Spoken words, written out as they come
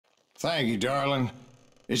Thank you, darling.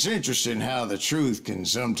 It's interesting how the truth can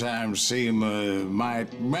sometimes seem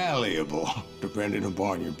might malleable, depending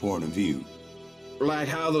upon your point of view. Like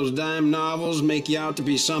how those dime novels make you out to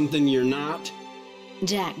be something you're not?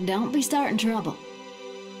 Jack, don't be starting trouble.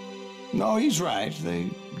 No, he's right. They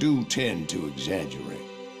do tend to exaggerate.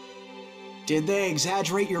 Did they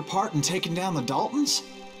exaggerate your part in taking down the Daltons?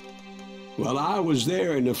 Well, I was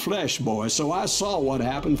there in the flesh, boy, so I saw what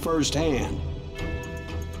happened firsthand.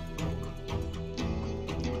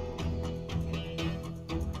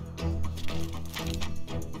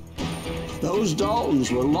 Those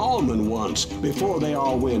Daltons were lawmen once, before they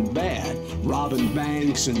all went bad, robbing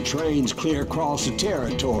banks and trains clear across the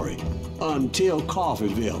territory. Until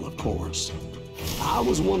Coffeeville, of course. I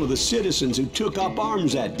was one of the citizens who took up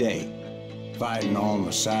arms that day. Fighting on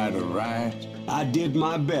the side of right? I did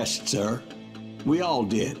my best, sir. We all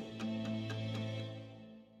did.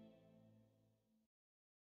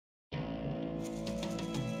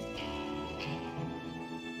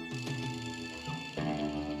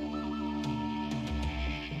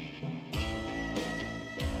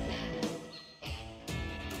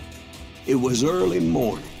 It was early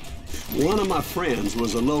morning. One of my friends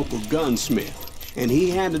was a local gunsmith, and he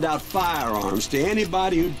handed out firearms to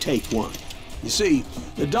anybody who'd take one. You see,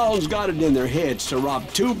 the Daltons got it in their heads to rob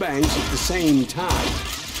 2 banks at the same time.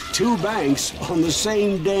 2 banks on the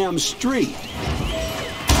same damn street.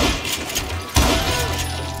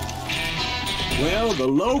 Well, the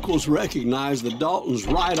locals recognized the Daltons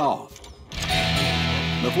right off.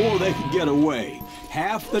 Before they could get away,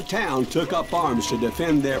 half the town took up arms to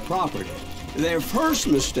defend their property. Their first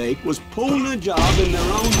mistake was pulling a job in their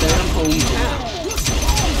own damn hometown.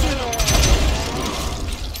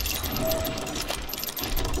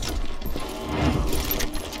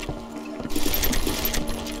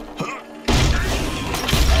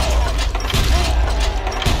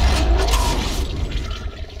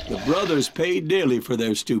 The brothers paid dearly for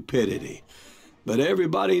their stupidity, but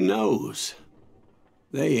everybody knows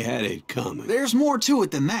they had it coming. There's more to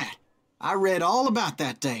it than that. I read all about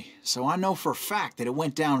that day, so I know for a fact that it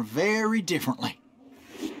went down very differently.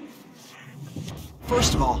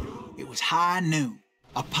 First of all, it was high noon.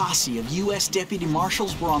 A posse of U.S. deputy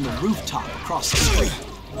marshals were on the rooftop across the street.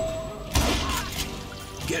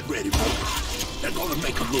 Get ready, boys. They're gonna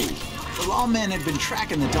make a move. The lawmen had been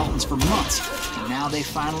tracking the Daltons for months, and now they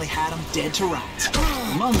finally had them dead to rights.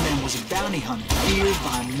 Among them was a bounty hunter feared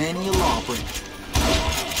by many a lawbreaker.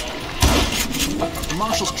 The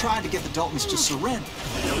marshals tried to get the Daltons to surrender.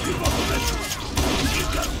 They'll give up eventually. You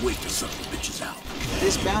just gotta wait to suck the bitches out.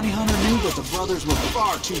 This bounty hunter knew that the brothers were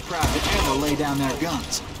far too proud to ever lay down their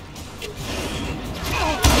guns.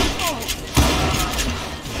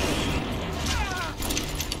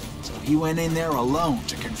 So he went in there alone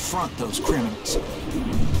to confront those criminals.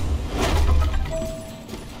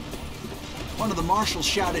 One of the marshals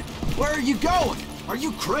shouted, "Where are you going? Are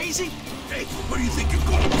you crazy?" Hey, where do you think you're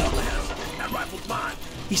going, dumbass? That rifle's mine.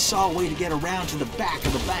 He saw a way to get around to the back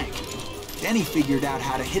of the bank. Then he figured out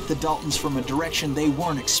how to hit the Daltons from a direction they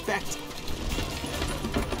weren't expecting.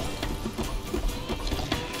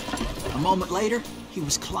 A moment later, he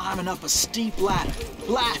was climbing up a steep ladder,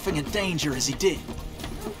 laughing at danger as he did.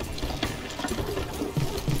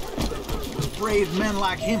 It was brave men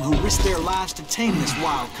like him who risked their lives to tame this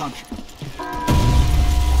wild country.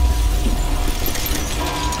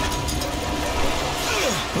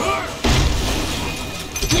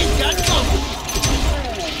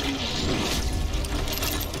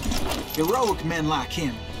 Heroic men like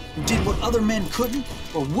him, who did what other men couldn't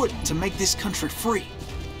or wouldn't to make this country free.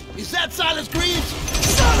 Is that Silas Greaves?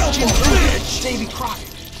 Son of Jim a Crockett, bitch! Davy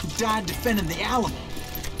Crockett, who died defending the Alamo.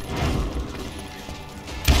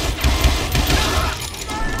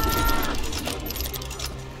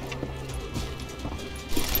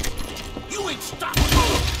 You ain't stopping.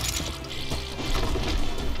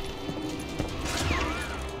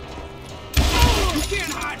 You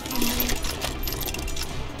can't hide from me.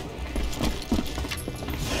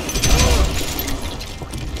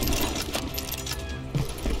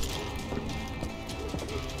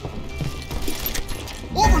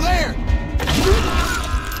 Over there!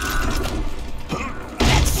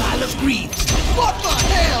 That's Silas Greaves. What the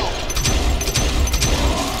hell?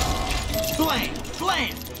 Blam!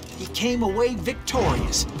 Blam! He came away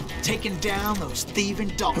victorious, taking down those thieving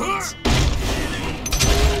Daltons.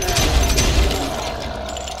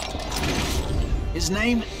 His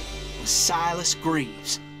name was Silas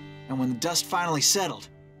Greaves, and when the dust finally settled,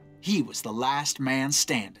 he was the last man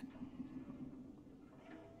standing.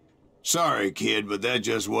 Sorry, kid, but that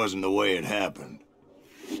just wasn't the way it happened.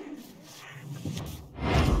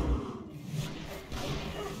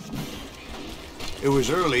 It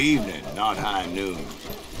was early evening, not high noon.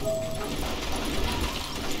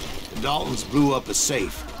 The Daltons blew up a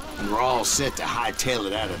safe and were all set to hightail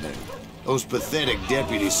it out of there. Those pathetic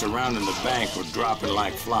deputies surrounding the bank were dropping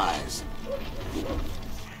like flies.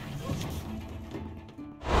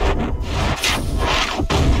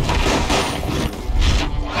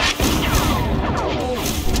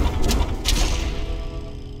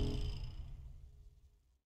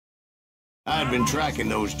 I'd been tracking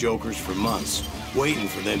those jokers for months, waiting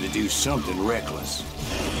for them to do something reckless.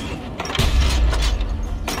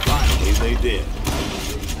 And finally, they did.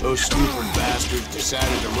 Those stupid bastards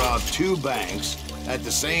decided to rob 2 banks at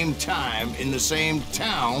the same time in the same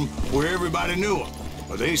town where everybody knew them.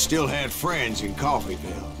 But they still had friends in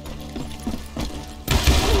Coffeyville.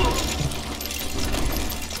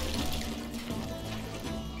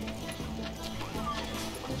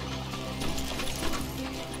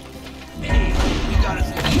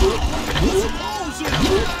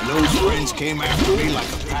 And those friends came after me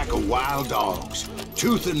like a pack of wild dogs,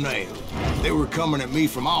 tooth and nail. They were coming at me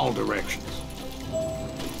from all directions.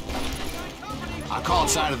 I caught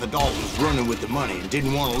sight of the Daltons running with the money and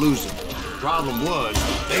didn't want to lose them. Problem was,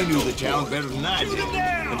 they knew the town better than I did.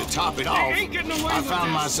 And to top it off, I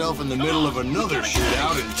found myself in the middle of another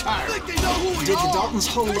shootout entirely. Did the Daltons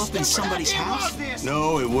hole up in somebody's house?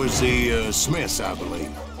 No, it was the Smiths, I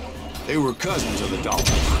believe. They were cousins of the Daltons.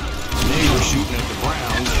 They were shooting at the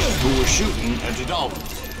Browns, who were shooting at the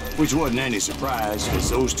Daltons. Which wasn't any surprise, because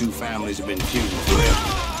those 2 families have been feuding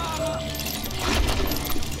forever.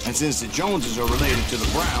 And since the Joneses are related to the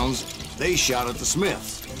Browns, they shot at the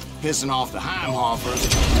Smiths, pissing off the Heimhoffers,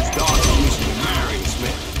 whose daughter recently married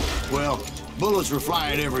Smith. Well, bullets were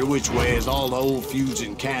flying every which way as all the old feuds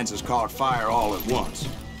in Kansas caught fire all at once.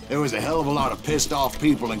 There was a hell of a lot of pissed off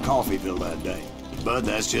people in Coffeyville that day. But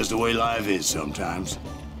that's just the way life is sometimes.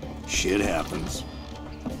 Shit happens.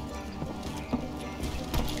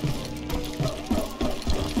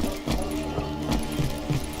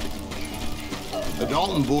 The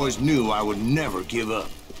Dalton boys knew I would never give up.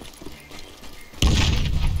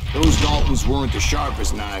 Those Daltons weren't the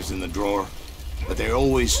sharpest knives in the drawer, but they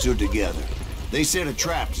always stood together. They set a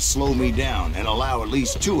trap to slow me down and allow at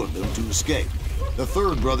least 2 of them to escape. The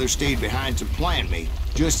 3rd brother stayed behind to plant me,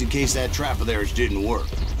 just in case that trap of theirs didn't work.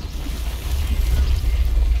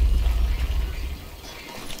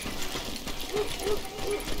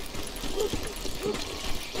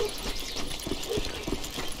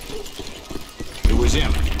 It was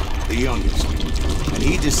Emmett, the youngest, and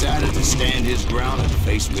he decided to stand his ground and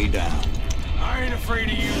face me down. I ain't afraid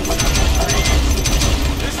of you.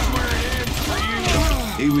 This is where it ends for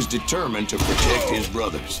you. He was determined to protect his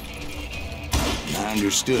brothers. And I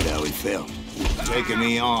understood how he felt. Taking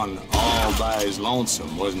me on all by his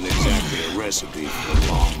lonesome wasn't exactly a recipe for a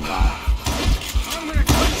long life. I'm gonna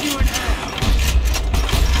cut you in half.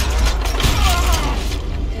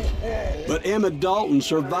 But Emmett Dalton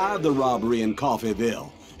survived the robbery in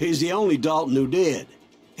Coffeyville. He's the only Dalton who did.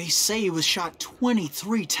 They say he was shot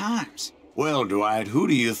 23 times. Well, Dwight, who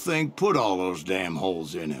do you think put all those damn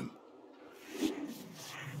holes in him?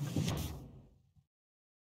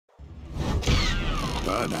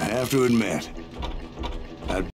 But I have to admit,